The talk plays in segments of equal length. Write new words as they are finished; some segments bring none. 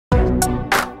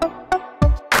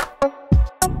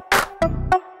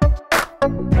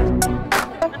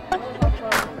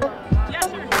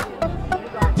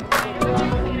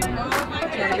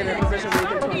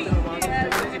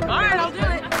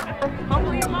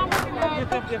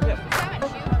Yes,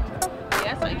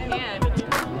 I can.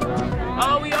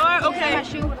 Oh, we are? Okay.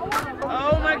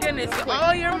 Oh my goodness.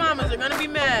 All your mamas are gonna be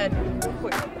mad.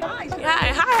 Hi,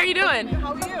 how are you doing?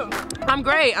 How are you? I'm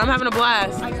great. I'm having a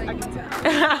blast. I can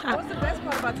tell. What's the best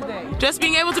part about today? Just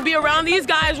being able to be around these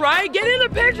guys, right? Get in the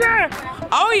picture.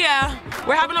 Oh yeah.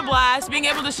 We're having a blast. Being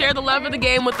able to share the love of the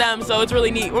game with them, so it's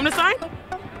really neat. Want me to sign?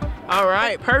 All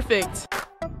right, perfect.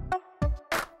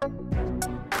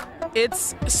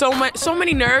 It's so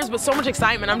many nerves, but so much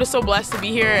excitement. I'm just so blessed to be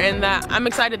here, and that I'm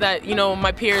excited that, you know,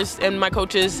 my peers and my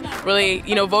coaches really,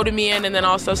 you know, voted me in and then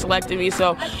also selected me.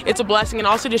 So it's a blessing, and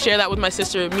also to share that with my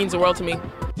sister means the world to me.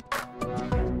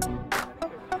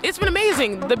 It's been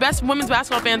amazing. The best women's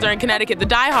basketball fans are in Connecticut, the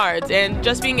diehards, and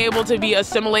just being able to be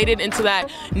assimilated into that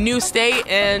new state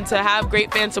and to have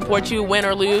great fans support you, win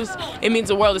or lose, it means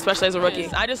the world, especially as a rookie.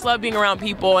 I just love being around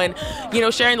people and, you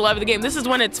know, sharing the love of the game. This is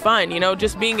when it's fun, you know,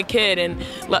 just being a kid and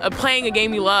playing a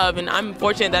game you love, and I'm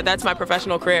fortunate that that's my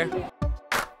professional career.